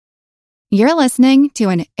You're listening to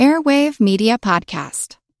an Airwave Media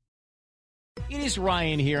Podcast. It is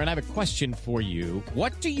Ryan here, and I have a question for you.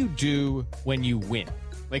 What do you do when you win?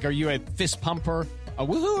 Like, are you a fist pumper, a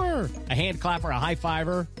woo-hooer, a hand clapper, a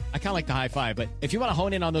high-fiver? I kind of like the high-five, but if you want to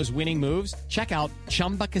hone in on those winning moves, check out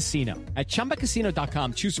Chumba Casino. At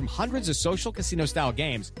ChumbaCasino.com, choose from hundreds of social casino-style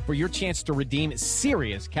games for your chance to redeem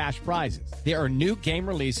serious cash prizes. There are new game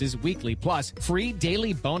releases weekly, plus free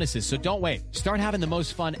daily bonuses, so don't wait. Start having the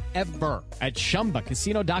most fun ever at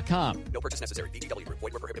ChumbaCasino.com. No purchase necessary. VGW. Void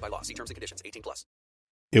where prohibited by law. See terms and conditions. 18+.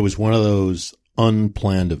 It was one of those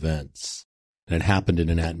unplanned events, and it happened in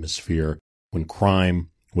an atmosphere when crime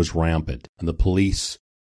was rampant and the police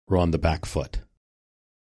were on the back foot.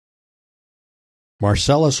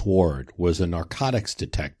 Marcellus Ward was a narcotics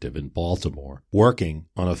detective in Baltimore working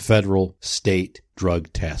on a federal state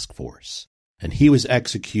drug task force, and he was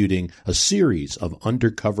executing a series of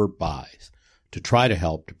undercover buys to try to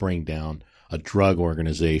help to bring down a drug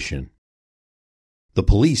organization. The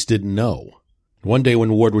police didn't know. One day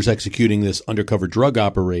when Ward was executing this undercover drug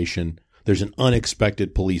operation, there's an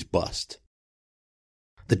unexpected police bust.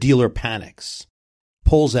 The dealer panics,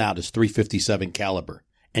 pulls out his .357 caliber,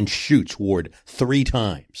 and shoots Ward 3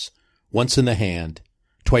 times, once in the hand,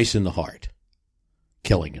 twice in the heart,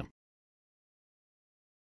 killing him.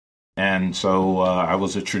 And so I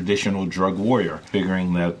was a traditional drug warrior,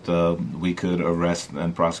 figuring that we could arrest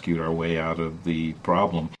and prosecute our way out of the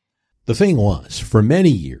problem. The thing was, for many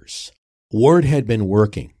years, Ward had been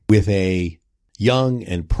working with a young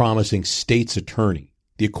and promising state's attorney,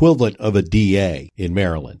 the equivalent of a DA in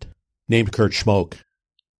Maryland, named Kurt Schmoke.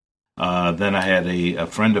 Then I had a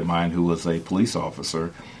friend of mine who was a police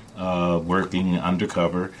officer working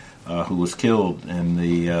undercover who was killed in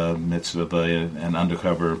the midst of an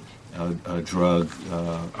undercover drug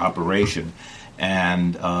operation.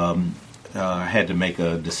 And I had to make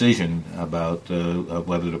a decision about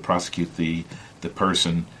whether to prosecute the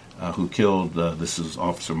person who killed, this is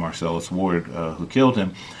Officer Marcellus Ward, who killed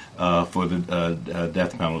him, for the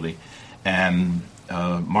death penalty. And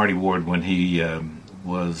Marty Ward, when he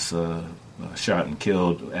was shot and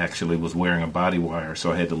killed, actually was wearing a body wire,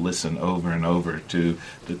 so I had to listen over and over to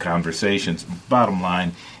the conversations. Bottom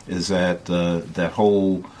line is that that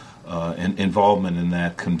whole involvement in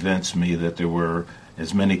that convinced me that there were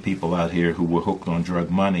as many people out here who were hooked on drug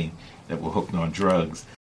money that were hooked on drugs.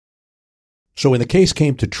 So when the case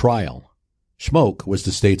came to trial, Schmoke was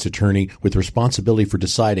the state's attorney with responsibility for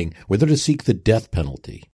deciding whether to seek the death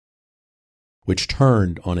penalty, which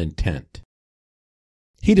turned on intent.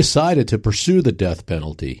 He decided to pursue the death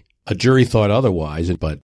penalty. A jury thought otherwise,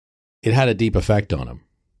 but it had a deep effect on him.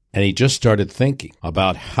 And he just started thinking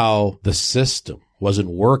about how the system wasn't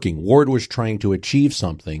working. Ward was trying to achieve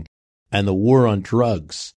something, and the war on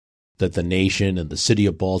drugs that the nation and the city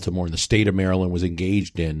of Baltimore and the state of Maryland was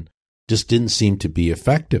engaged in just didn't seem to be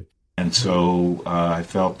effective. And so I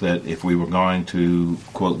felt that if we were going to,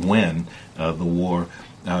 quote, win the war,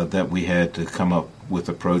 that we had to come up with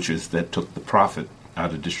approaches that took the profit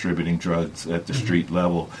out of distributing drugs at the street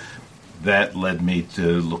level. That led me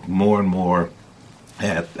to look more and more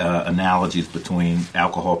at analogies between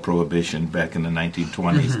alcohol prohibition back in the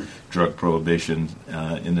 1920s, drug prohibition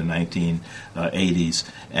in the 1980s,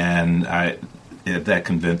 and that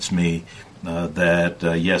convinced me that,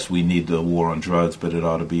 yes, we need the war on drugs, but it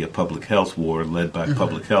ought to be a public health war led by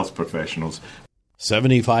public health professionals.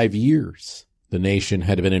 75 years the nation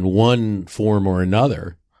had been in one form or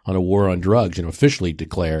another on a war on drugs, and officially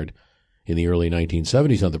declared in the early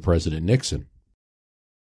 1970s under President Nixon.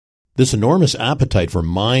 This enormous appetite for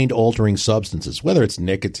mind-altering substances, whether it's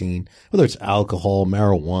nicotine, whether it's alcohol,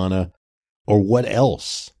 marijuana, or what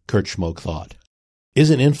else, Kurt Schmoke thought,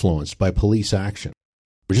 isn't influenced by police action.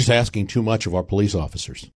 We're just asking too much of our police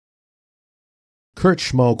officers. Kurt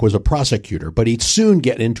Schmoke was a prosecutor, but he'd soon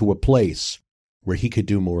get into a place where he could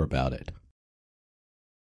do more about it.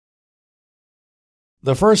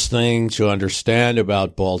 The first thing to understand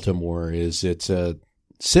about Baltimore is it's a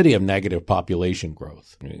city of negative population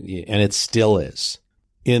growth, and it still is.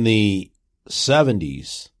 In the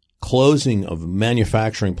 70s, closing of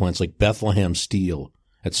manufacturing plants like Bethlehem Steel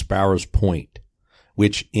at Sparrows Point,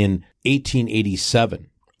 which in 1887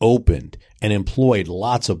 opened and employed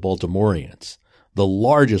lots of Baltimoreans, the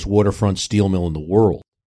largest waterfront steel mill in the world.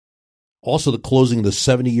 Also the closing of the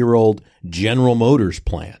 70-year-old General Motors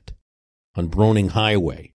plant on Broning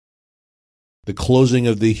Highway. The closing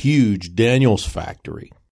of the huge Daniels factory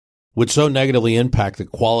would so negatively impact the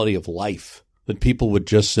quality of life that people would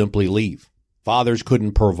just simply leave. Fathers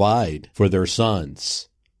couldn't provide for their sons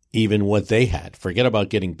even what they had. Forget about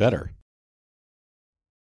getting better.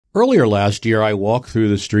 Earlier last year, I walked through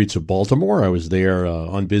the streets of Baltimore. I was there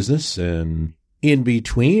on business, and in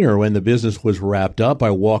between, or when the business was wrapped up,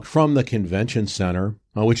 I walked from the convention center,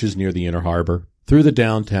 which is near the Inner Harbor, through the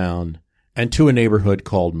downtown, and to a neighborhood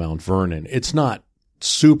called Mount Vernon. It's not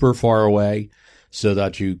super far away, so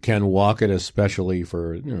that you can walk it, especially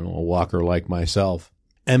for a walker like myself.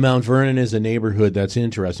 And Mount Vernon is a neighborhood that's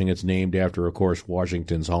interesting. It's named after, of course,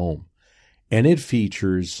 Washington's home. And it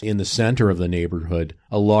features, in the center of the neighborhood,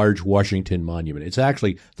 a large Washington monument. It's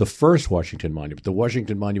actually the first Washington monument. The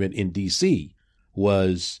Washington Monument in D.C.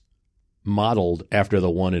 was modeled after the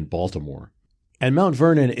one in Baltimore. And Mount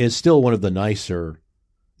Vernon is still one of the nicer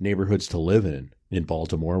neighborhoods to live in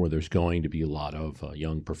Baltimore, where there's going to be a lot of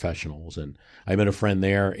young professionals. And I met a friend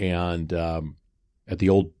there, and at the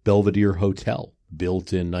old Belvedere Hotel,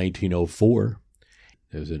 built in 1904,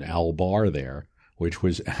 there's an owl bar there, which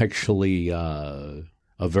was actually a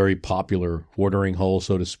very popular watering hole,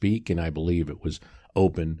 so to speak, and I believe it was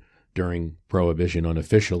open during Prohibition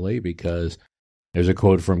unofficially, because there's a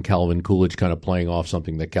quote from Calvin Coolidge kind of playing off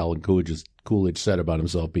something that Calvin Coolidge said about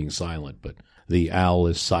himself being silent. But the owl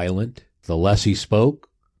is silent. The less he spoke,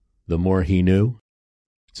 the more he knew.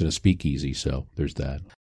 It's in a speakeasy, so there's that.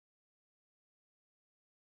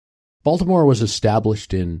 Baltimore was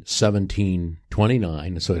established in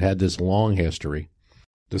 1729, so it had this long history.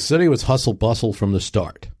 The city was hustle-bustle from the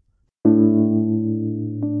start.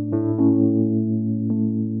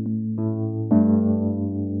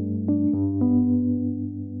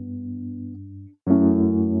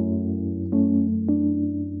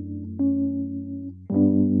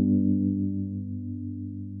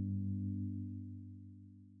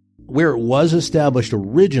 Where it was established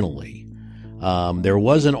originally, there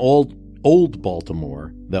was an old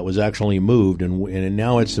Baltimore that was actually moved, and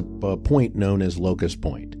now it's a point known as Locust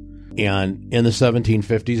Point. And in the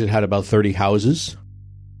 1750s, it had about 30 houses,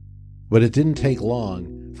 but it didn't take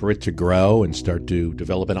long for it to grow and start to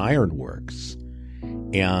develop an ironworks.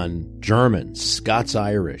 And Germans,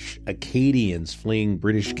 Scots-Irish, Acadians fleeing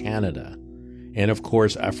British Canada, and of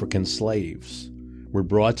course African slaves were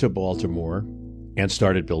brought to Baltimore and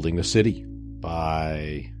started building the city.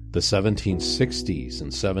 By the 1760s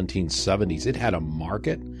and 1770s, it had a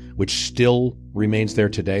market, which still remains there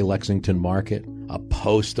today, Lexington Market, a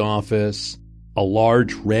post office, a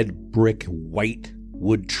large red brick white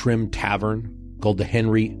wood-trimmed tavern called the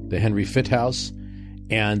Henry Fitt House,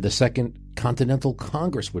 and the Second Continental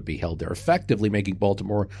Congress would be held there, effectively making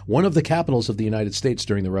Baltimore one of the capitals of the United States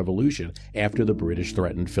during the Revolution after the British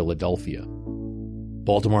threatened Philadelphia.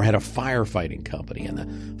 Baltimore had a firefighting company, and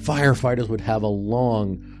the firefighters would have a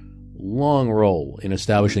long role in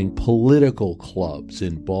establishing political clubs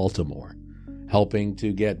in Baltimore, helping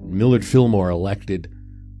to get Millard Fillmore elected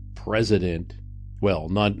president, well,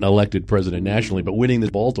 not elected president nationally, but winning the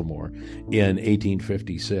Baltimore in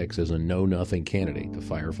 1856 as a know-nothing candidate. The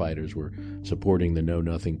firefighters were supporting the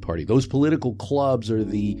Know-Nothing Party. Those political clubs are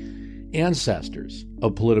the ancestors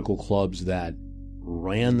of political clubs that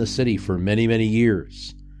ran the city for many, many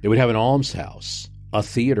years. They would have an almshouse, a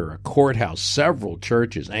theater, a courthouse, several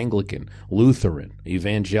churches, Anglican, Lutheran,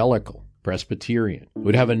 Evangelical, Presbyterian. It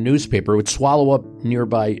would have a newspaper. It would swallow up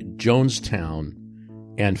nearby Jonestown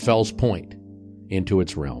and Fells Point into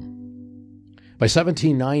its realm. By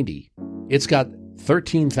 1790, it's got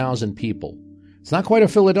 13,000 people. It's not quite a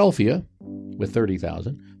Philadelphia with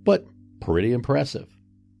 30,000, but pretty impressive.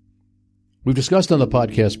 We've discussed on the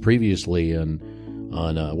podcast previously and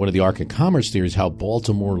on one of the Arc and Commerce theories how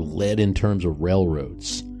Baltimore led in terms of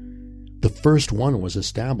railroads. The first one was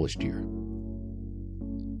established here.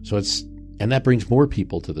 And that brings more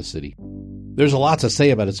people to the city. There's a lot to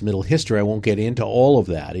say about its middle history. I won't get into all of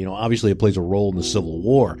that. Obviously it plays a role in the Civil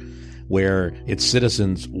War, where its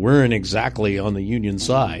citizens weren't exactly on the Union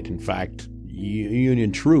side. In fact,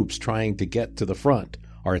 Union troops trying to get to the front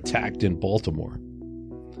are attacked in Baltimore.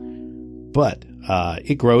 But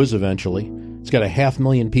it grows eventually. It's got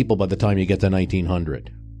 500,000 people by the time you get to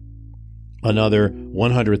 1900. Another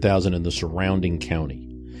 100,000 in the surrounding county.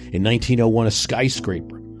 In 1901, a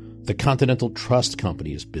skyscraper, the Continental Trust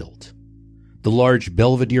Company, is built. The large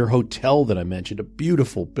Belvedere Hotel that I mentioned, a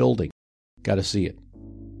beautiful building. Got to see it.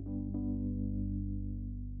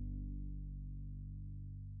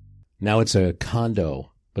 Now it's a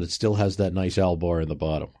condo, but it still has that nice owl bar in the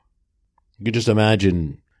bottom. You can just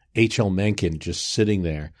imagine H.L. Mencken just sitting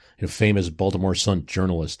there, a famous Baltimore Sun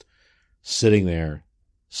journalist, sitting there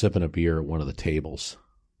sipping a beer at one of the tables.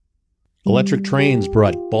 Electric trains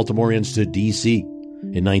brought Baltimoreans to D.C.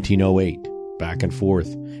 in 1908, back and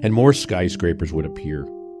forth, and more skyscrapers would appear.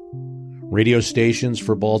 Radio stations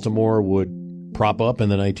for Baltimore would prop up in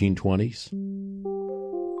the 1920s.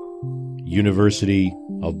 University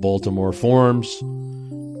of Baltimore forms,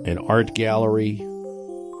 an art gallery.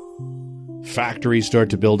 Factories start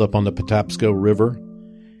to build up on the Patapsco River,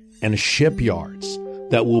 and shipyards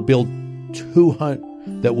that will build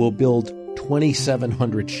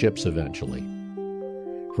 2,700 ships eventually,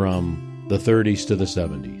 from the 30s to the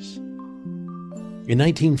 70s. In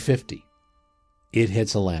 1950, it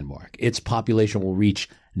hits a landmark. Its population will reach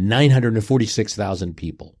 946,000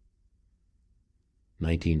 people.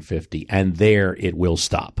 1950, and there it will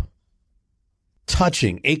stop,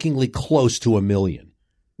 touching achingly close to 1 million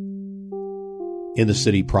in the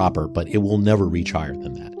city proper, but it will never reach higher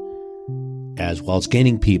than that. As while it's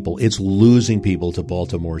gaining people, it's losing people to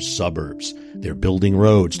Baltimore's suburbs. They're building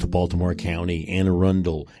roads to Baltimore County, Anne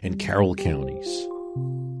Arundel, and Carroll counties.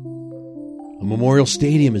 A memorial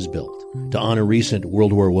stadium is built to honor recent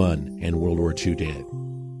World War I and World War II dead.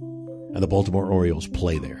 And the Baltimore Orioles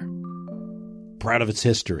play there. Proud of its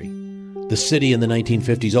history, the city in the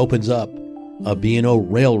 1950s opens up a B&O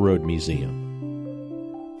Railroad Museum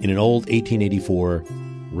in an old 1884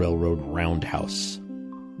 railroad roundhouse.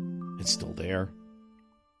 It's still there.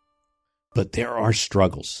 But there are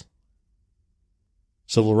struggles.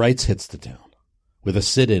 Civil rights hits the town with a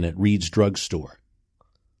sit-in at Reed's drugstore.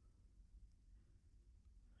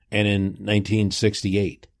 And in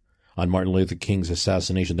 1968, on Martin Luther King's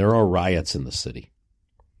assassination, there are riots in the city.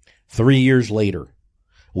 3 years later,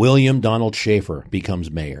 William Donald Schaefer becomes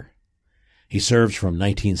mayor. He serves from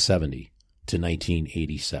 1970 to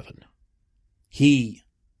 1987. He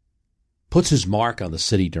puts his mark on the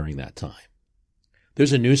city during that time.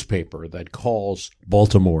 There's a newspaper that calls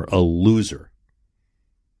Baltimore a loser.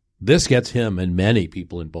 This gets him and many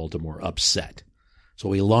people in Baltimore upset.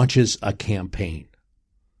 So he launches a campaign.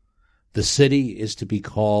 The city is to be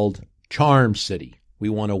called Charm City. We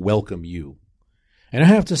want to welcome you. And I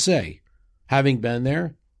have to say, having been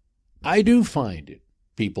there, I do find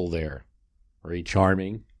people there very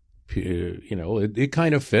charming. You know, it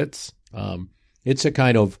kind of fits. It's a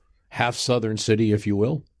kind of half southern city, if you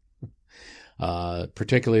will.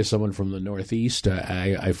 Particularly as someone from the Northeast,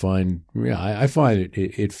 I find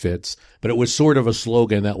it fits. But it was sort of a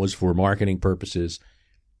slogan that was for marketing purposes.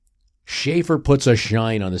 Schaefer puts a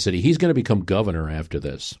shine on the city. He's going to become governor after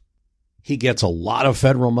this. He gets a lot of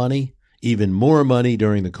federal money, even more money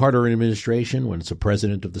during the Carter administration when it's a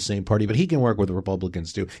president of the same party. But he can work with the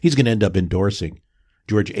Republicans, too. He's going to end up endorsing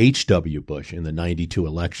George H.W. Bush in the 92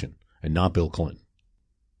 election and not Bill Clinton.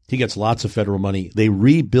 He gets lots of federal money. They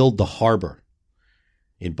rebuild the harbor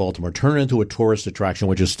in Baltimore, turn it into a tourist attraction,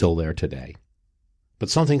 which is still there today. But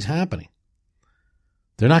something's happening.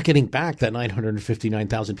 They're not getting back that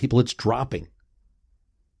 959,000 people. It's dropping.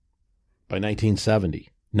 By 1970,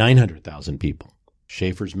 900,000 people.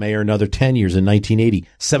 Schaefer's mayor another 10 years in 1980,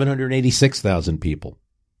 786,000 people.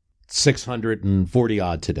 640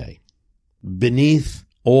 odd today. Beneath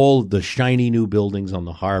all the shiny new buildings on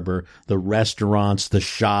the harbor, the restaurants, the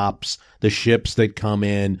shops, the ships that come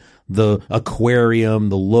in, the aquarium,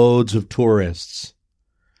 the loads of tourists,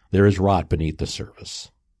 there is rot beneath the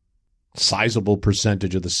surface. Sizable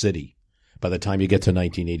percentage of the city by the time you get to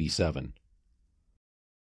 1987.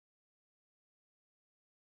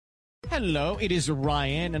 Hello, it is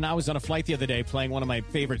Ryan, and I was on a flight the other day playing one of my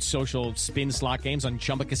favorite social spin slot games on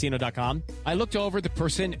ChumbaCasino.com. I looked over at the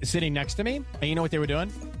person sitting next to me, and you know what they were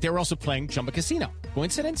doing? They were also playing Chumba Casino.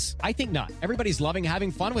 Coincidence? I think not. Everybody's loving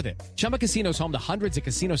having fun with it. Chumba Casino is home to hundreds of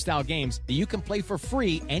casino-style games that you can play for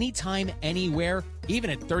free anytime, anywhere, even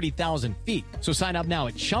at 30,000 feet. So sign up now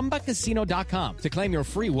at ChumbaCasino.com to claim your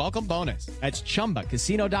free welcome bonus. That's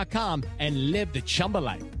ChumbaCasino.com and live the Chumba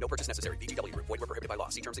life. No purchase necessary. VGW. Void where prohibited by law.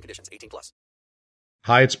 See terms and conditions. 18+.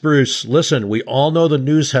 Hi, it's Bruce. Listen, we all know the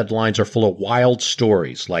news headlines are full of wild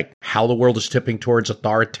stories, like how the world is tipping towards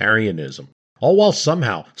authoritarianism, all while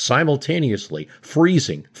somehow, simultaneously,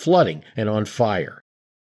 freezing, flooding, and on fire.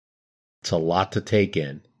 It's a lot to take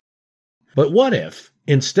in. But what if,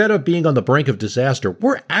 instead of being on the brink of disaster,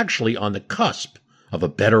 we're actually on the cusp of a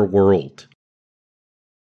better world?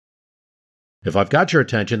 If I've got your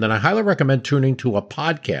attention, then I highly recommend tuning to a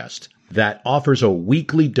podcast that offers a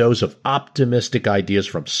weekly dose of optimistic ideas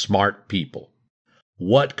from smart people.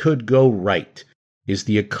 What Could Go Right is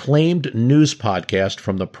the acclaimed news podcast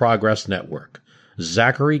from the Progress Network.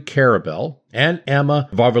 Zachary Karabell and Emma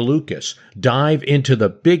Varvaloucas dive into the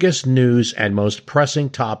biggest news and most pressing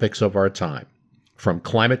topics of our time, from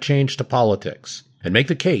climate change to politics, and make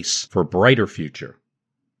the case for a brighter future.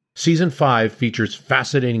 Season 5 features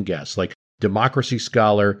fascinating guests like democracy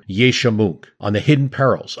scholar Schmoke on the hidden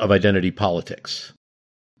perils of identity politics,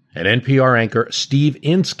 and NPR anchor Steve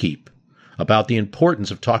Inskeep about the importance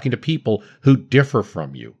of talking to people who differ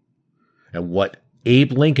from you. and what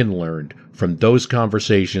Abe Lincoln learned from those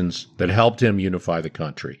conversations that helped him unify the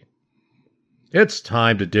country. It's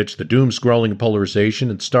time to ditch the doom-scrolling polarization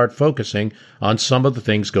and start focusing on some of the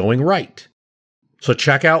things going right. So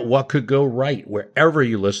check out What Could Go Right wherever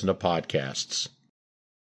you listen to podcasts.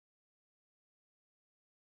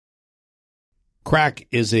 Crack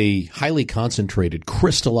is a highly concentrated,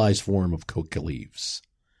 crystallized form of coca leaves.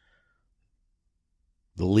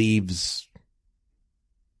 The leaves,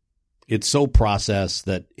 it's so processed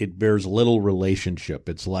that it bears little relationship.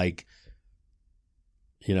 It's like,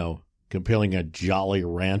 comparing a Jolly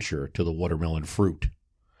Rancher to the watermelon fruit.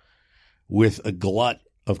 With a glut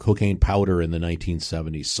of cocaine powder in the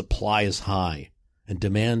 1970s, supply is high and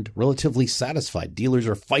demand relatively satisfied. Dealers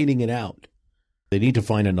are fighting it out. They need to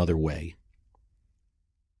find another way.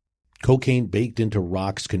 Cocaine baked into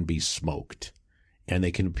rocks can be smoked, and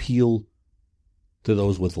they can appeal to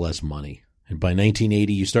those with less money. And by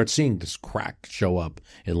 1980, you start seeing this crack show up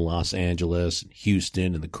in Los Angeles,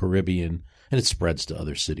 Houston, and the Caribbean, and it spreads to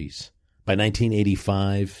other cities. By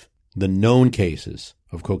 1985, the known cases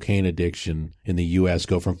of cocaine addiction in the U.S.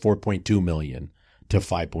 go from 4.2 million to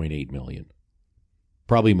 5.8 million.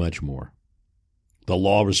 Probably much more. The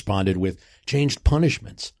law responded with changed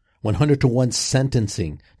punishments, 100-to-1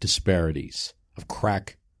 sentencing disparities of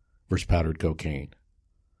crack versus powdered cocaine.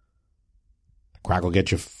 Crack will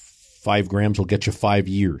get you 5 grams, will get you 5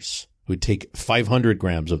 years. It would take 500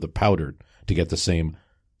 grams of the powdered to get the same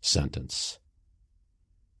sentence.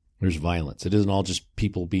 There's violence. It isn't all just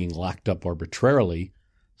people being locked up arbitrarily.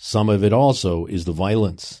 Some of it also is the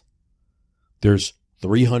violence. There's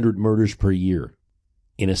 300 murders per year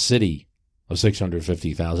in a city of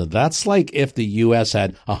 650,000. That's like if the U.S.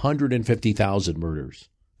 had 150,000 murders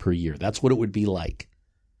per year. That's what it would be like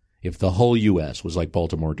if the whole U.S. was like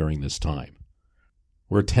Baltimore during this time.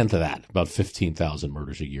 We're a tenth of that, about 15,000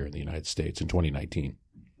 murders a year in the United States in 2019.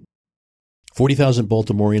 40,000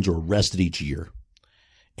 Baltimoreans are arrested each year,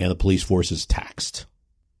 and the police force is taxed.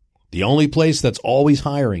 The only place that's always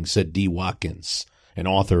hiring, said Dee Watkins, an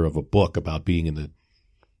author of a book about being in the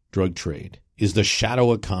drug trade, is the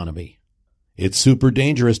shadow economy. It's super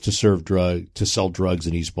dangerous to sell drugs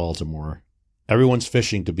in East Baltimore. Everyone's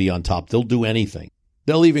fishing to be on top. They'll do anything.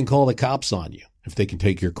 They'll even call the cops on you if they can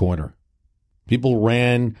take your corner. People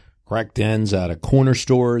ran crack dens out of corner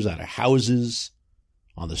stores, out of houses,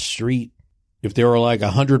 on the street. If there were like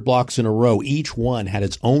 100 blocks in a row, each one had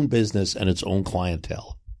its own business and its own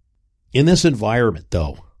clientele. In this environment,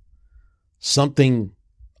 though, something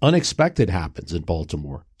unexpected happens in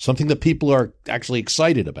Baltimore, something that people are actually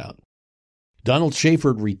excited about. Donald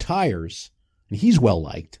Schaefer retires, and he's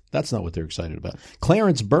well-liked. That's not what they're excited about.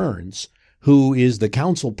 Clarence Burns, who is the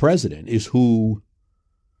council president, is who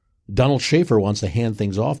Donald Schaefer wants to hand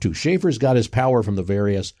things off to. Schaefer's got his power from the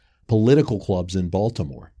various political clubs in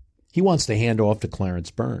Baltimore. He wants to hand off to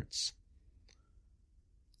Clarence Burns.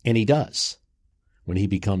 And he does when he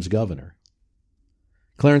becomes governor.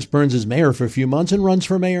 Clarence Burns is mayor for a few months and runs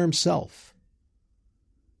for mayor himself.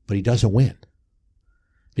 But he doesn't win.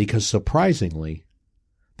 Because surprisingly,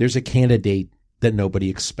 there's a candidate that nobody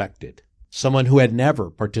expected. Someone who had never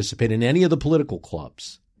participated in any of the political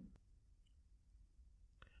clubs.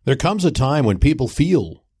 There comes a time when people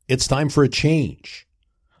feel it's time for a change.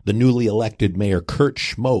 The newly elected mayor, Kurt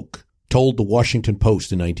Schmoke, told the Washington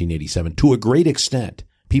Post in 1987, to a great extent,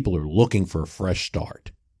 people are looking for a fresh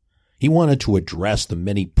start. He wanted to address the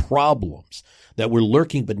many problems that were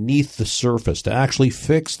lurking beneath the surface to actually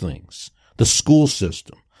fix things. The school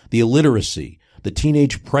system, the illiteracy, the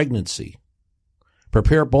teenage pregnancy.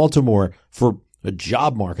 Prepare Baltimore for a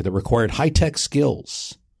job market that required high-tech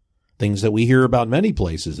skills. Things that we hear about many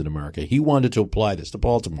places in America. He wanted to apply this to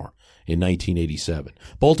Baltimore in 1987.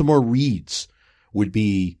 Baltimore Reads would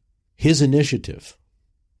be his initiative.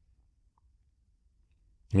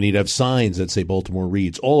 And he'd have signs that say Baltimore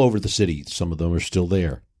Reads all over the city. Some of them are still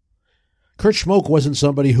there. Kurt Schmoke wasn't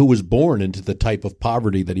somebody who was born into the type of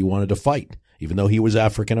poverty that he wanted to fight, even though he was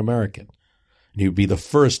African American. And he would be the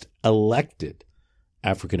first elected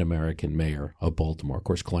African American mayor of Baltimore. Of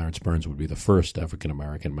course, Clarence Burns would be the first African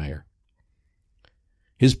American mayor.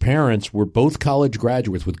 His parents were both college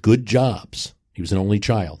graduates with good jobs. He was an only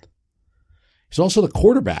child. He's also the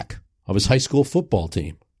quarterback of his high school football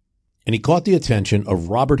team. And he caught the attention of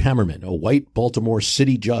Robert Hammerman, a white Baltimore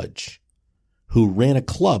city judge, who ran a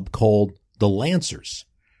club called the Lancers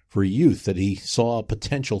for youth that he saw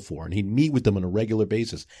potential for. And he'd meet with them on a regular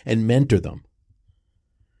basis and mentor them.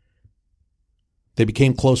 They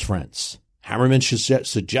became close friends. Hammerman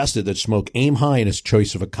suggested that Schmoke aim high in his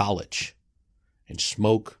choice of a college. And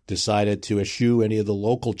Schmoke decided to eschew any of the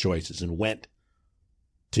local choices and went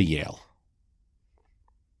to Yale.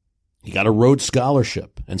 He got a Rhodes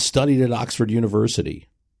Scholarship and studied at Oxford University.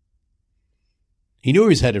 He knew he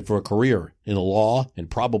was headed for a career in the law and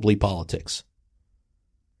probably politics.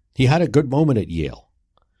 He had a good moment at Yale,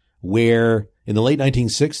 where in the late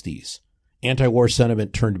 1960s, anti-war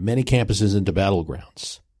sentiment turned many campuses into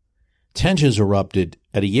battlegrounds. Tensions erupted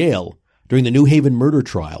at Yale during the New Haven murder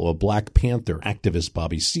trial of Black Panther activist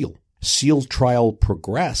Bobby Seale. Seale's trial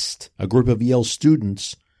progressed. A group of Yale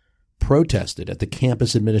students protested at the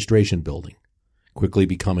campus administration building, quickly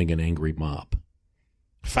becoming an angry mob.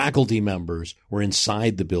 Faculty members were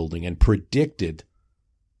inside the building and predicted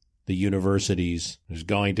the universities is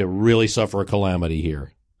going to really suffer a calamity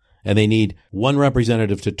here. And they need one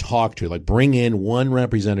representative to talk to, like bring in one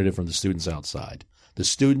representative from the students outside. The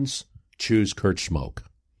students choose Kurt Schmoke.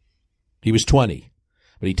 He was 20,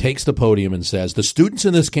 but he takes the podium and says, the students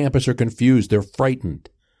in this campus are confused. They're frightened.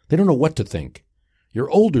 They don't know what to think. You're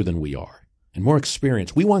older than we are and more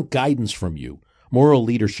experienced. We want guidance from you, moral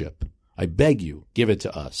leadership. I beg you, give it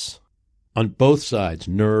to us. On both sides,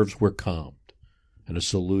 nerves were calmed, and a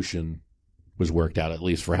solution was worked out, at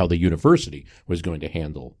least for how the university was going to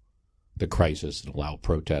handle the crisis and allow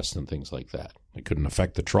protests and things like that. It couldn't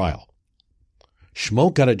affect the trial.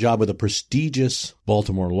 Schmoke got a job with a prestigious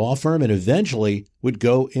Baltimore law firm and eventually would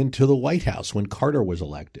go into the White House when Carter was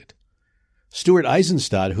elected. Stuart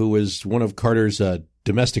Eisenstadt, who was one of Carter's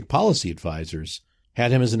domestic policy advisors,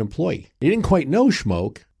 had him as an employee. He didn't quite know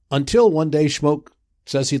Schmoke until one day Schmoke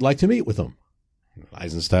says he'd like to meet with him.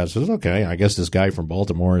 Eisenstadt says, okay, I guess this guy from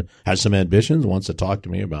Baltimore has some ambitions, wants to talk to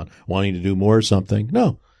me about wanting to do more or something.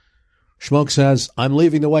 No. Schmoke says, I'm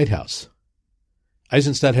leaving the White House.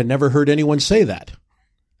 Eisenstadt had never heard anyone say that.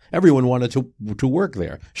 Everyone wanted to work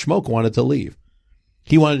there. Schmoke wanted to leave.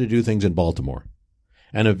 He wanted to do things in Baltimore.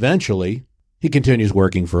 And eventually, he continues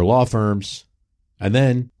working for law firms and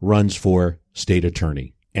then runs for state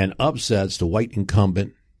attorney and upsets the white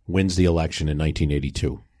incumbent, wins the election in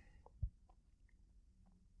 1982.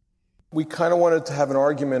 We kind of wanted to have an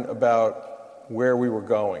argument about where we were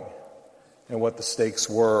going and what the stakes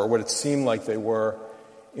were, or what it seemed like they were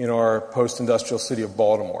in our post-industrial city of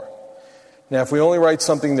Baltimore. Now, if we only write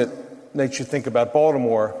something that makes you think about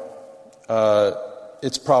Baltimore,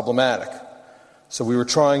 it's problematic. So we were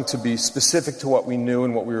trying to be specific to what we knew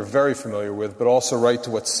and what we were very familiar with, but also write to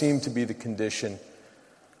what seemed to be the condition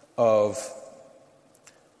of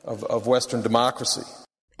Western democracy.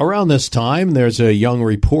 Around this time, there's a young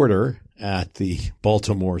reporter at the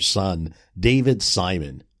Baltimore Sun, David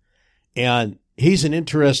Simon. And he's an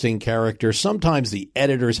interesting character. Sometimes the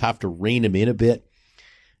editors have to rein him in a bit.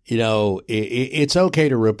 You know, it's okay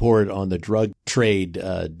to report on the drug trade,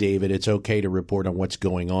 David. It's okay to report on what's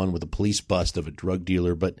going on with the police bust of a drug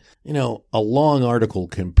dealer. But, you know, a long article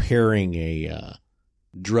comparing a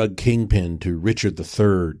drug kingpin to Richard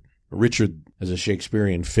III, Richard as a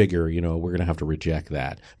Shakespearean figure, you know, we're going to have to reject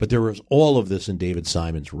that. But there was all of this in David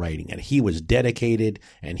Simon's writing, and he was dedicated,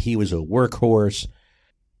 and he was a workhorse.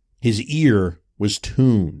 His ear was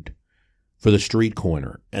tuned for the street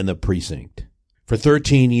corner and the precinct. For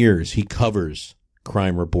 13 years, he covers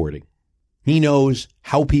crime reporting. He knows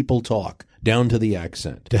how people talk, down to the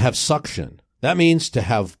accent. To have suction, that means to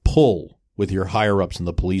have pull with your higher-ups in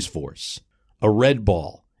the police force. A red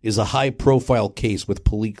ball is a high-profile case with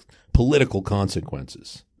political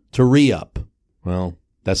consequences. To re-up, well,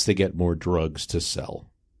 that's to get more drugs to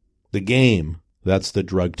sell. The game, that's the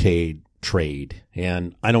drug trade.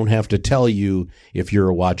 And I don't have to tell you, if you're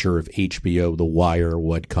a watcher of HBO, The Wire,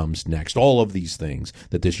 what comes next. All of these things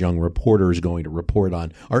that this young reporter is going to report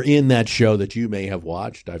on are in that show that you may have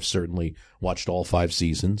watched. I've certainly watched all 5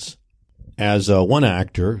 seasons. As one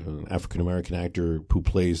actor, an African-American actor who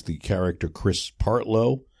plays the character Chris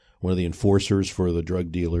Partlow, one of the enforcers for the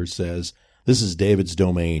drug dealers, says, "This is David's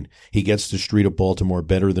domain. He gets the street of Baltimore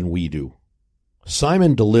better than we do."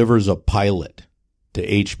 Simon delivers a pilot to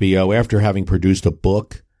HBO after having produced a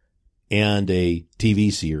book and a TV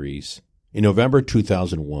series in November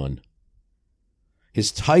 2001.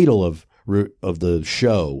 His title of the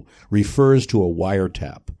show refers to a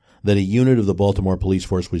wiretap that a unit of the Baltimore police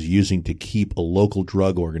force was using to keep a local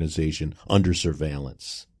drug organization under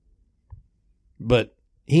surveillance. But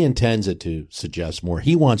he intends it to suggest more.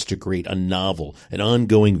 He wants to create a novel, an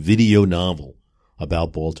ongoing video novel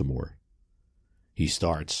about Baltimore. He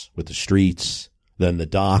starts with the streets, then the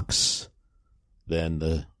docks, then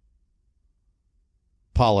the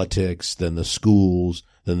politics, then the schools,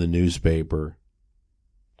 then the newspaper.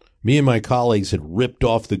 Me and my colleagues had ripped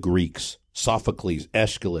off the Greeks, Sophocles,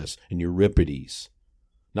 Aeschylus, and Euripides.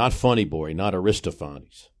 Not Funny Boy, not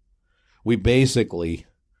Aristophanes. We basically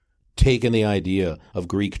taken the idea of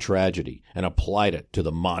Greek tragedy and applied it to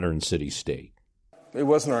the modern city-state. It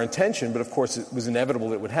wasn't our intention, but of course it was inevitable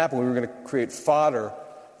that it would happen. We were going to create fodder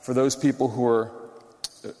for those people who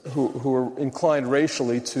were inclined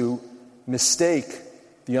racially to mistake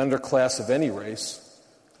the underclass of any race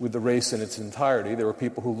with the race in its entirety. There were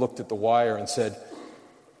people who looked at The Wire and said,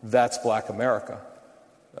 that's Black America.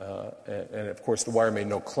 And of course, The Wire made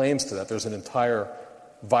no claims to that. There's an entire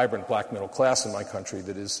vibrant black middle class in my country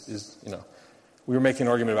that is we were making an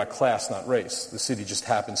argument about class, not race. The city just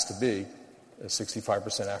happens to be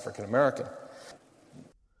 65% African American.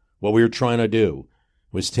 What we were trying to do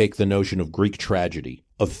was take the notion of Greek tragedy,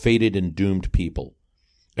 of fated and doomed people,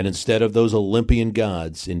 and instead of those Olympian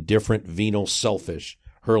gods, indifferent, venal, selfish,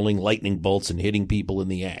 hurling lightning bolts and hitting people in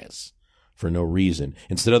the ass for no reason,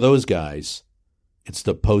 instead of those guys, it's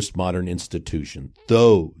the postmodern institution.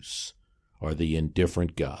 Those are the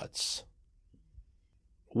indifferent gods.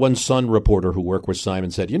 One Sun reporter who worked with Simon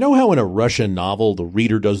said, you know how in a Russian novel the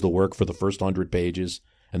reader does the work for the first 100 pages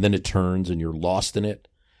and then it turns and you're lost in it?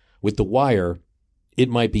 With The Wire, it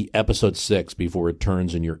might be episode 6 before it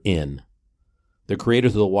turns and you're in. The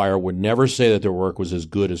creators of The Wire would never say that their work was as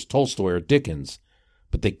good as Tolstoy or Dickens,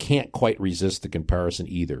 but they can't quite resist the comparison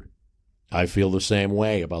either. I feel the same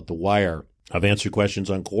way about The Wire. I've answered questions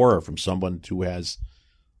on Quora from someone who has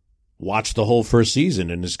watched the whole first season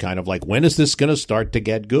and is kind of like, when is this going to start to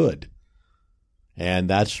get good? And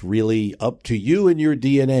that's really up to you and your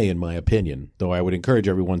DNA, in my opinion, though I would encourage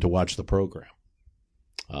everyone to watch the program.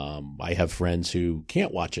 I have friends who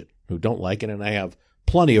can't watch it, who don't like it, and I have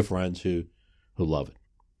plenty of friends who love it.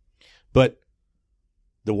 But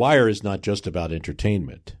The Wire is not just about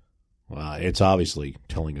entertainment. It's obviously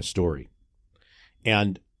telling a story.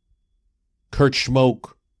 And Kurt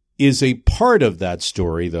Schmoke is a part of that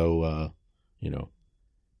story, though,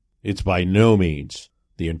 it's by no means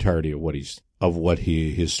the entirety of what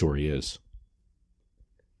his story is.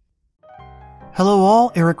 Hello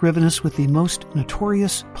all, Eric Rivenes with the Most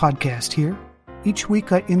Notorious podcast here. Each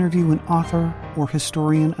week I interview an author or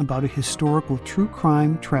historian about a historical true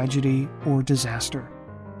crime, tragedy, or disaster.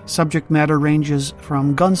 Subject matter ranges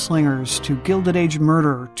from gunslingers to Gilded Age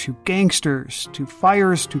murder to gangsters to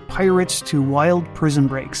fires to pirates to wild prison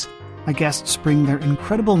breaks. My guests bring their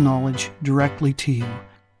incredible knowledge directly to you.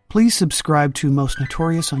 Please subscribe to Most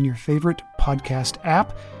Notorious on your favorite podcast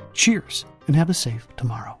app. Cheers, and have a safe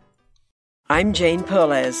tomorrow. I'm Jane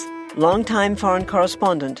Perlez, longtime foreign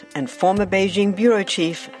correspondent and former Beijing bureau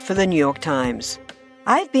chief for the New York Times.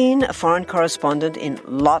 I've been a foreign correspondent in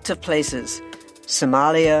lots of places: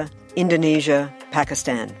 Somalia, Indonesia,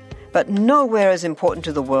 Pakistan, but nowhere as important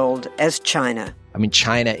to the world as China. I mean,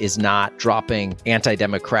 China is not dropping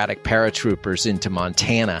anti-democratic paratroopers into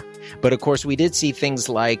Montana. But of course, we did see things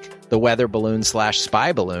like the weather balloon /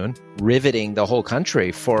 spy balloon riveting the whole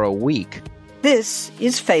country for a week. This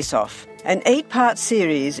is Face Off, an 8-part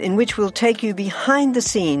series in which we'll take you behind the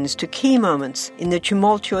scenes to key moments in the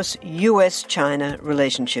tumultuous U.S.-China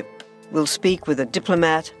relationship. We'll speak with a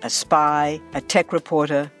diplomat, a spy, a tech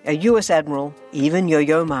reporter, a U.S. admiral, even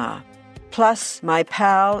Yo-Yo Ma. Plus, my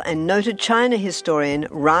pal and noted China historian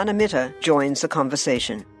Rana Mitter joins the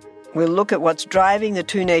conversation. We'll look at what's driving the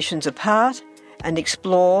two nations apart and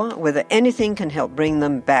explore whether anything can help bring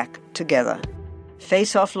them back together.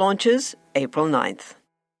 Face Off launches April 9th.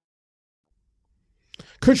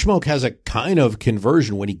 Kurt Schmoke has a kind of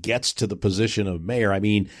conversion when he gets to the position of mayor. I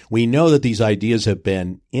mean, we know that these ideas have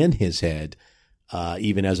been in his head,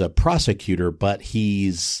 even as a prosecutor, but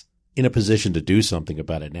he's in a position to do something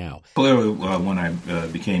about it now. Clearly, when I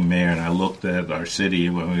became mayor and I looked at our city,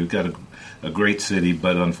 we've got a great city,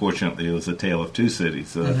 but unfortunately it was a tale of two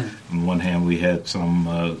cities. On one hand, we had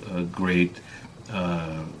some great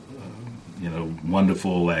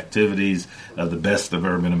wonderful activities, the best of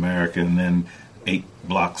urban America, and then 8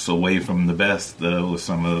 blocks away from the best was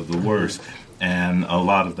some of the worst. And a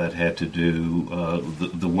lot of that had to do,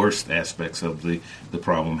 the worst aspects of the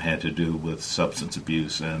problem had to do with substance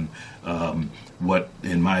abuse and what,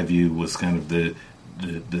 in my view, was kind of the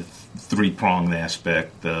three-pronged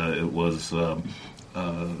aspect. It was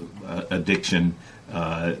addiction,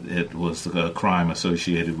 it was a crime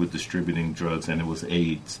associated with distributing drugs, and it was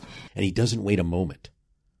AIDS. And he doesn't wait a moment.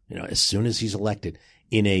 As soon as he's elected,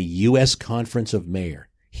 in a U.S. Conference of Mayor,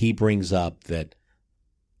 he brings up that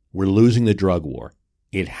we're losing the drug war.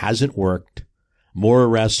 It hasn't worked. More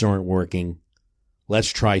arrests aren't working. Let's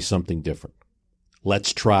try something different.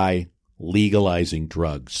 Let's try legalizing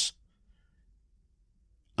drugs.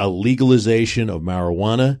 A legalization of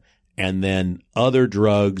marijuana and then other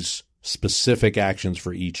drugs, specific actions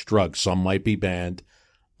for each drug. Some might be banned.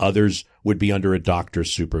 Others would be under a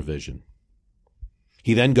doctor's supervision.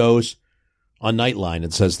 He then goes on Nightline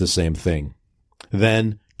and says the same thing.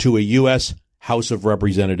 Then to a U.S. House of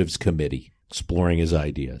Representatives committee exploring his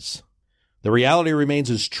ideas. The reality remains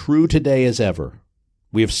as true today as ever.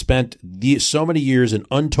 We have spent so many years and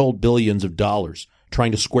untold billions of dollars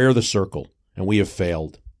trying to square the circle, and we have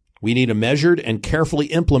failed. We need a measured and carefully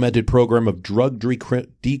implemented program of drug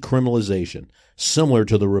decriminalization, similar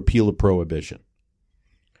to the repeal of prohibition.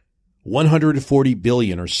 $140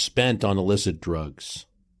 billion are spent on illicit drugs.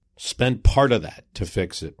 Spend part of that to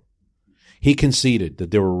fix it. He conceded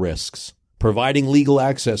that there were risks. Providing legal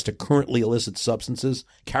access to currently illicit substances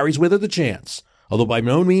carries with it the chance, although by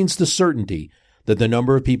no means the certainty, that the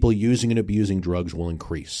number of people using and abusing drugs will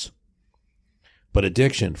increase. But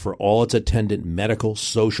addiction, for all its attendant medical,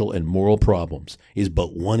 social, and moral problems, is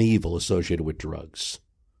but one evil associated with drugs.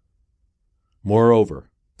 Moreover,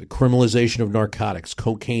 the criminalization of narcotics,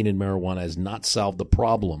 cocaine, and marijuana has not solved the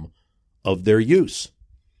problem of their use.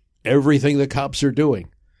 Everything the cops are doing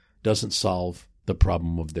doesn't solve the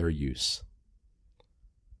problem of their use.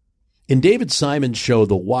 In David Simon's show,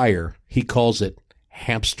 The Wire, he calls it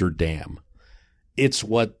Hamsterdam. It's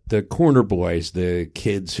what the corner boys, the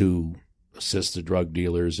kids who assist the drug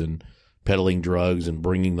dealers in peddling drugs and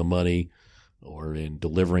bringing the money or in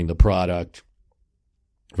delivering the product,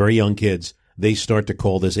 very young kids, they start to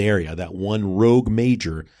call this area that one rogue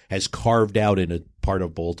major has carved out in a part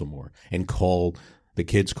of Baltimore, and the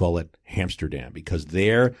kids call it Hamsterdam, because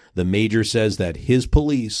there the major says that his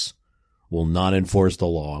police will not enforce the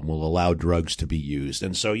law and will allow drugs to be used.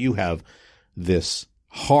 And so you have this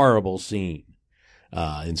horrible scene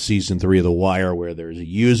in season 3 of The Wire where there's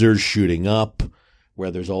users shooting up,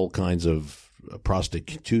 where there's all kinds of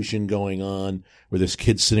prostitution going on, where this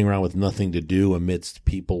kid's sitting around with nothing to do amidst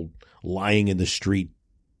people lying in the street,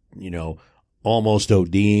 almost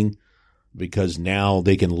ODing, because now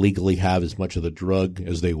they can legally have as much of the drug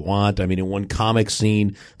as they want. I mean, in one comic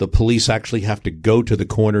scene, the police actually have to go to the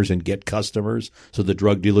corners and get customers so the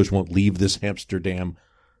drug dealers won't leave this Amsterdam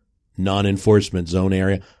non-enforcement zone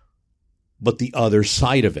area. But the other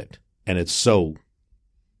side of it, and it's so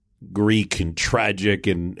Greek and tragic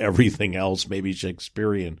and everything else, maybe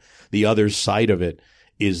Shakespearean, the other side of it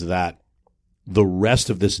is that the rest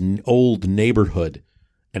of this old neighborhood,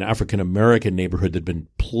 an African-American neighborhood that had been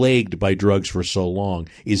plagued by drugs for so long,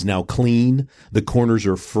 is now clean. The corners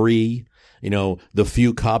are free. The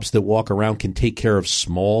few cops that walk around can take care of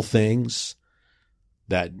small things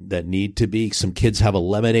that need to be. Some kids have a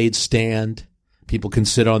lemonade stand. People can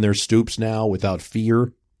sit on their stoops now without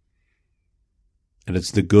fear. And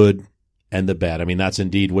it's the good and the bad. I mean, that's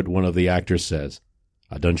indeed what one of the actors says.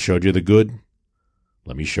 I done showed you the good.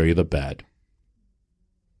 Let me show you the bad.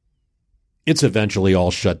 It's eventually all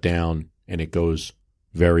shut down, and it goes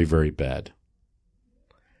very, very bad.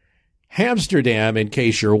 Amsterdam, in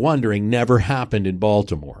case you're wondering, never happened in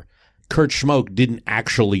Baltimore. Kurt Schmoke didn't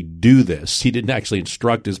actually do this. He didn't actually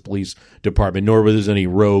instruct his police department, nor was there any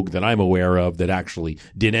rogue that I'm aware of that actually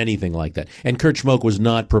did anything like that. And Kurt Schmoke was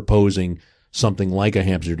not proposing something like a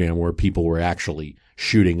Amsterdam where people were actually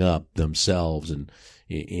shooting up themselves and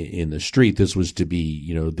in the street. This was to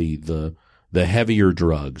be, the heavier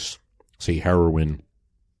drugs. Say heroin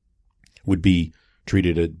would be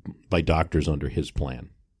treated by doctors under his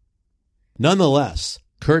plan. Nonetheless,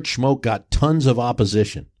 Kurt Schmoke got tons of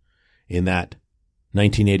opposition in that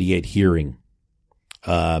 1988 hearing.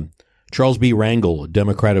 Charles B. Rangel, a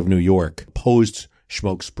Democrat of New York, opposed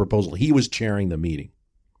Schmoke's proposal. He was chairing the meeting.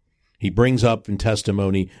 He brings up in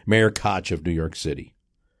testimony Mayor Koch of New York City,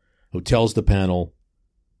 who tells the panel,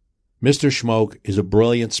 Mr. Schmoke is a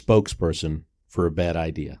brilliant spokesperson for a bad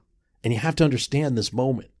idea. And you have to understand this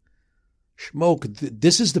moment. Schmoke,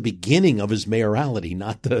 this is the beginning of his mayoralty,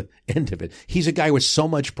 not the end of it. He's a guy with so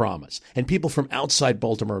much promise. And people from outside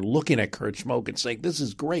Baltimore are looking at Kurt Schmoke and saying, this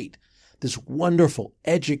is great. This wonderful,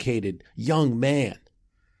 educated young man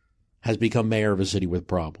has become mayor of a city with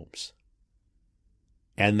problems.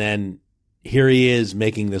 And then here he is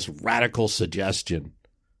making this radical suggestion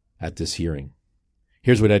at this hearing.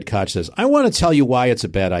 Here's what Ed Koch says. I want to tell you why it's a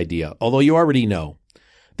bad idea, although you already know.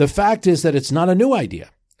 The fact is that it's not a new idea.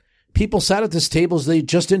 People sat at this table as they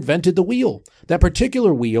just invented the wheel. That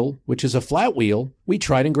particular wheel, which is a flat wheel, we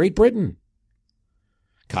tried in Great Britain.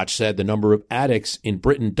 Koch said the number of addicts in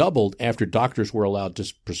Britain doubled after doctors were allowed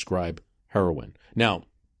to prescribe heroin. Now,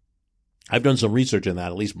 I've done some research on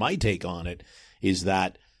that. At least my take on it is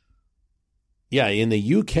that, in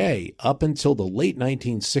the UK, up until the late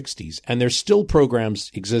 1960s, and there's still programs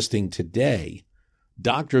existing today,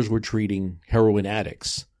 doctors were treating heroin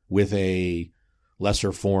addicts with a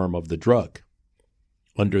lesser form of the drug.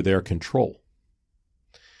 under their control.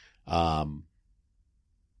 And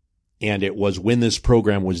it was when this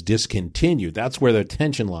program was discontinued. That's where the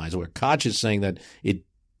tension lies. Where Koch is saying that it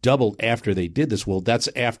doubled after they did this. Well, that's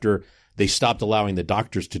after they stopped allowing the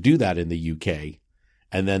doctors to do that in the UK.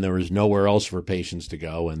 And then there was nowhere else for patients to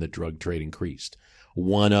go, and the drug trade increased.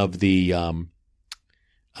 One of the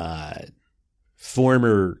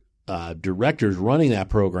former directors running that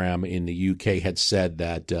program in the UK had said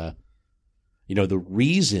that, the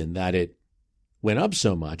reason that it went up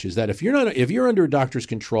so much is that if you're under a doctor's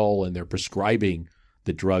control and they're prescribing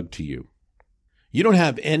the drug to you, you don't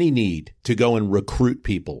have any need to go and recruit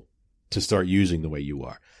people to start using the way you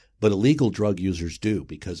are. But illegal drug users do,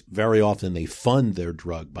 because very often they fund their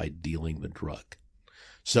drug by dealing the drug.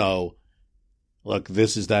 So, look,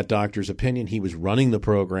 this is that doctor's opinion. He was running the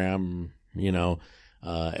program.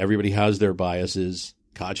 Everybody has their biases.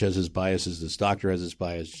 Koch has his biases. This doctor has his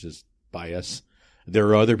bias. There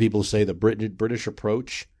are other people who say the British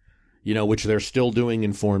approach, which they're still doing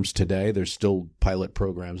in forms today. There's still pilot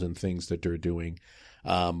programs and things that they're doing.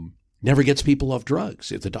 Never gets people off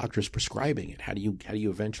drugs. If the doctor's prescribing it, how do you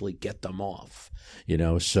eventually get them off?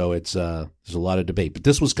 So it's there's a lot of debate. But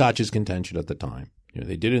this was Koch's contention at the time.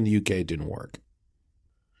 They did it in the UK, it didn't work.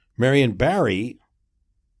 Marion Barry,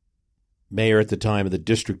 mayor at the time of the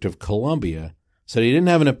District of Columbia, said he didn't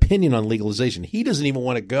have an opinion on legalization. He doesn't even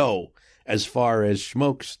want to go as far as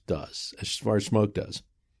Schmoke does.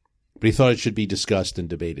 But he thought it should be discussed and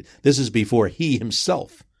debated. This is before he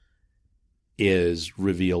himself is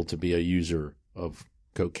revealed to be a user of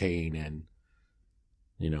cocaine and,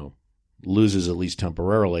 loses at least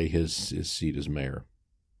temporarily his seat as mayor.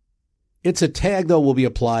 It's a tag, though, will be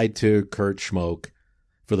applied to Kurt Schmoke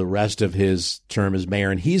for the rest of his term as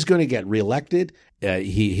mayor, and he's going to get reelected.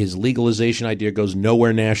 His legalization idea goes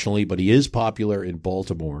nowhere nationally, but he is popular in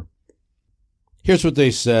Baltimore. Here's what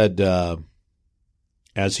they said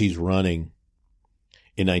as he's running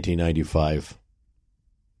in 1995.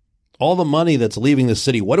 All the money that's leaving the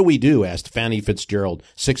city, what do we do? Asked Fanny Fitzgerald,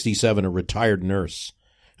 67, a retired nurse,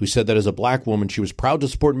 who said that as a black woman, she was proud to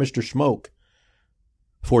support Mr. Schmoke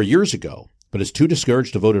 4 years ago, but is too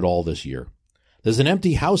discouraged to vote at all this year. There's an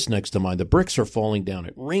empty house next to mine. The bricks are falling down.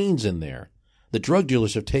 It rains in there. The drug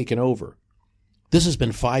dealers have taken over. This has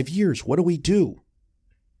been 5 years. What do we do?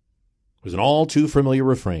 It was an all too familiar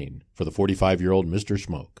refrain for the 45-year-old Mr.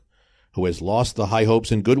 Schmoke, who has lost the high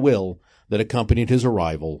hopes and goodwill that accompanied his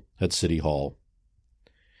arrival at City Hall.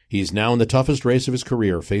 He is now in the toughest race of his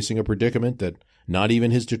career, facing a predicament that not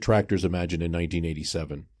even his detractors imagined in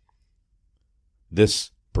 1987.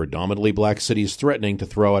 This predominantly black city is threatening to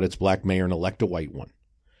throw out its black mayor and elect a white one.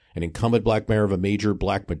 An incumbent black mayor of a major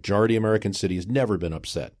black majority American city has never been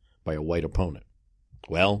upset by a white opponent.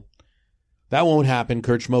 Well, that won't happen.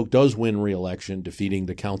 Kurt Schmoke does win re-election, defeating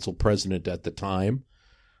the council president at the time,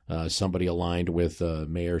 somebody aligned with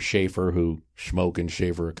Mayor Schaefer, who Schmoke and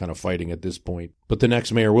Schaefer are kind of fighting at this point. But the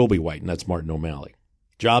next mayor will be white, and that's Martin O'Malley.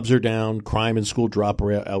 Jobs are down, crime and school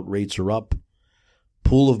dropout rates are up,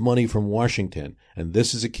 pool of money from Washington, and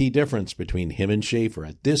this is a key difference between him and Schaefer.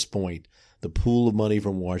 At this point, the pool of money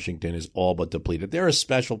from Washington is all but depleted. There are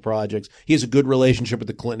special projects. He has a good relationship with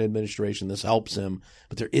the Clinton administration. This helps him,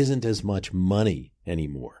 but there isn't as much money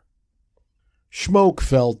anymore. Schmoke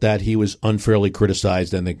felt that he was unfairly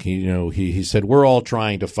criticized, and that, he said, we're all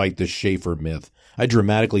trying to fight this Schaefer myth. I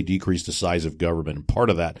dramatically decreased the size of government, and part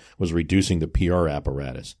of that was reducing the PR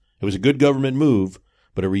apparatus. It was a good government move,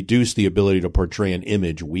 but it reduced the ability to portray an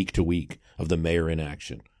image week to week of the mayor in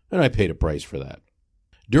action, and I paid a price for that.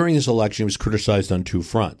 During his election, he was criticized on two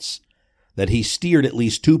fronts: that he steered at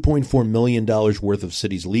least $2.4 million worth of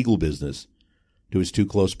city's legal business to his two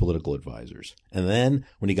close political advisors. And then,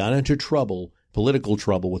 when he got into political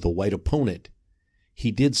trouble with a white opponent,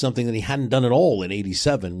 he did something that he hadn't done at all in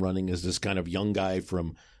 87, running as this kind of young guy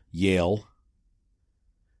from Yale.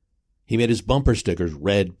 He made his bumper stickers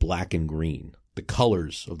red, black, and green, the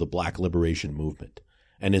colors of the Black Liberation Movement.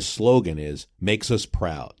 And his slogan is, makes us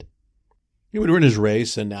proud. He would win his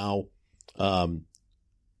race, and now Kurt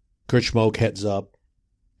Schmoke heads up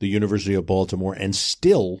the University of Baltimore and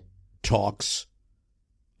still talks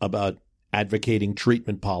about advocating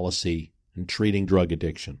treatment policy and treating drug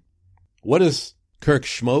addiction. What does Kurt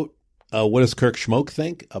Schmoke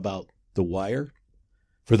think about The Wire?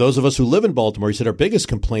 For those of us who live in Baltimore, he said our biggest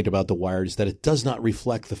complaint about The Wire is that it does not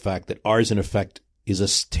reflect the fact that ours, in effect, is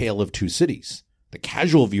a tale of two cities. The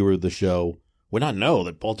casual viewer of the show would not know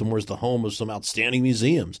that Baltimore is the home of some outstanding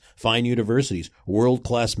museums, fine universities,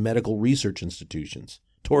 world-class medical research institutions,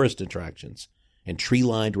 tourist attractions, and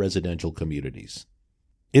tree-lined residential communities.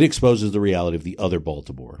 It exposes the reality of the other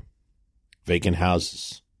Baltimore. vacant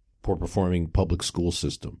houses, poor-performing public school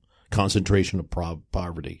system, concentration of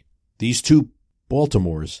poverty. These two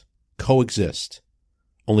Baltimores coexist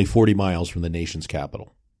only 40 miles from the nation's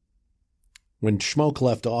capital. When Schmoke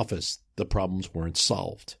left office, the problems weren't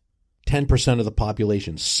solved. 10% of the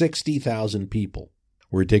population, 60,000 people,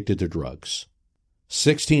 were addicted to drugs.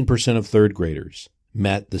 16% of third graders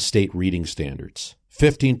met the state reading standards.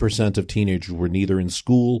 15% of teenagers were neither in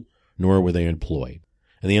school nor were they employed.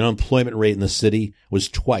 And the unemployment rate in the city was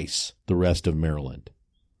twice the rest of Maryland.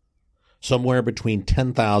 Somewhere between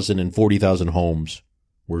 10,000 and 40,000 homes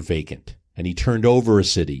were vacant. And he turned over a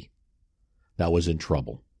city that was in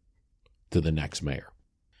trouble to the next mayor.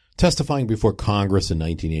 Testifying before Congress in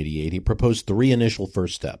 1988, he proposed 3 initial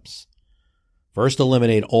first steps. First,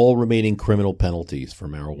 eliminate all remaining criminal penalties for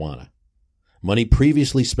marijuana. Money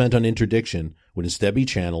previously spent on interdiction would instead be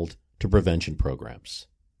channeled to prevention programs.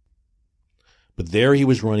 But there he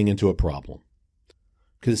was running into a problem.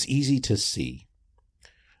 Because it's easy to see.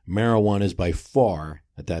 Marijuana is by far,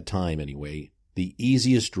 at that time anyway, the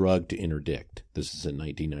easiest drug to interdict. This is in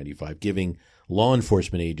 1995, giving law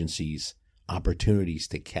enforcement agencies opportunities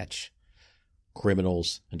to catch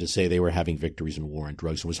criminals and to say they were having victories in war on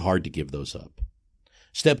drugs. It was hard to give those up.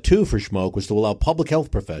 Step 2 for Schmoke was to allow public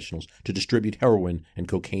health professionals to distribute heroin and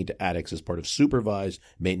cocaine to addicts as part of supervised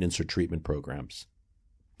maintenance or treatment programs.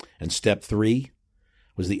 And step 3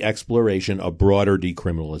 was the exploration of broader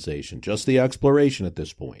decriminalization, just the exploration at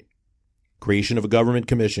this point. Creation of a government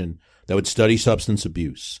commission that would study substance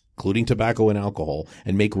abuse, including tobacco and alcohol,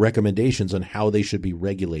 and make recommendations on how they should be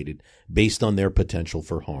regulated based on their potential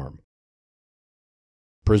for harm.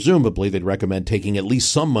 Presumably, they'd recommend taking at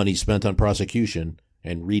least some money spent on prosecution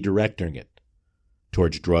and redirecting it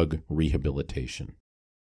towards drug rehabilitation.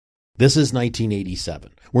 This is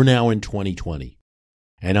 1987. We're now in 2020.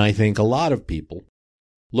 And I think a lot of people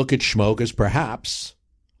look at Schmoke as perhaps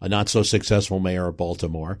a not-so-successful mayor of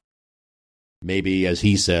Baltimore. Maybe, as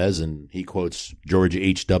he says, and he quotes George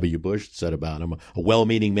H.W. Bush said about him, a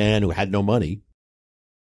well-meaning man who had no money.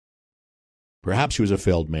 Perhaps he was a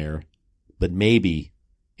failed mayor, but maybe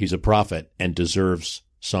he's a prophet and deserves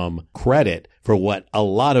some credit for what a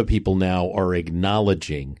lot of people now are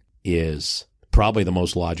acknowledging is probably the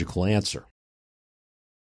most logical answer.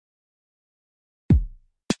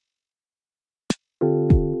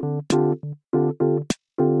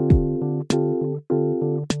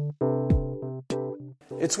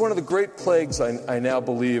 It's one of the great plagues I now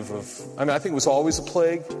believe of. I think it was always a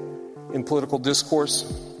plague in political discourse,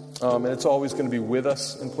 and it's always going to be with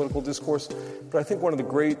us in political discourse. But I think one of the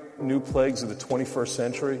great new plagues of the 21st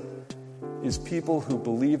century is people who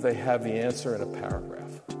believe they have the answer in a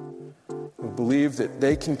paragraph, who believe that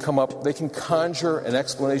they can conjure an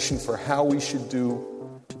explanation for how we should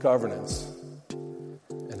do governance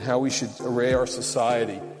and how we should array our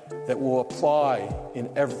society that will apply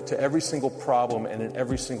to every single problem and in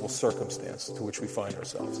every single circumstance to which we find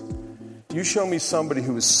ourselves. You show me somebody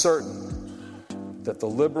who is certain that the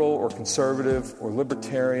liberal or conservative or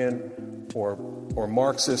libertarian or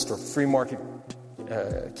Marxist or free market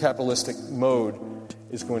capitalistic mode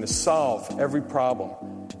is going to solve every problem.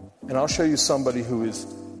 And I'll show you somebody who is.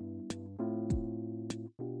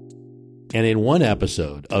 And in one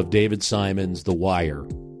episode of David Simon's The Wire,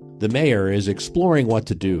 the mayor is exploring what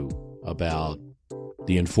to do about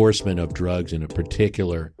the enforcement of drugs in a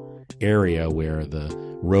particular area where the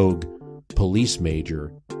rogue police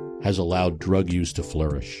major has allowed drug use to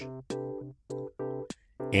flourish.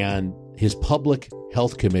 And his public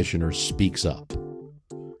health commissioner speaks up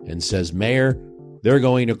and says, "Mayor, they're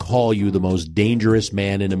going to call you the most dangerous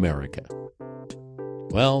man in America."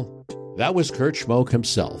 Well, that was Kurt Schmoke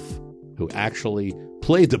himself, who actually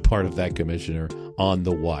played the part of that commissioner on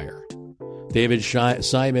The Wire. David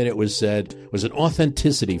Simon, it was said, was an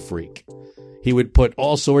authenticity freak. He would put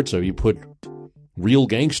he put real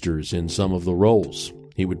gangsters in some of the roles.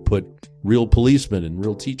 He would put real policemen and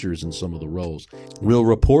real teachers in some of the roles, real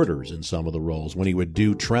reporters in some of the roles. When he would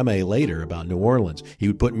do Treme later about New Orleans, he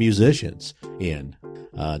would put musicians in,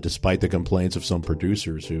 despite the complaints of some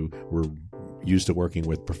producers who were used to working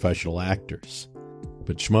with professional actors.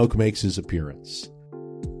 But Schmoke makes his appearance.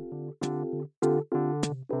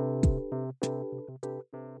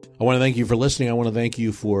 I want to thank you for listening. I want to thank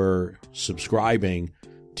you for subscribing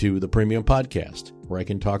to the Premium Podcast, where I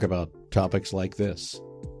can talk about topics like this.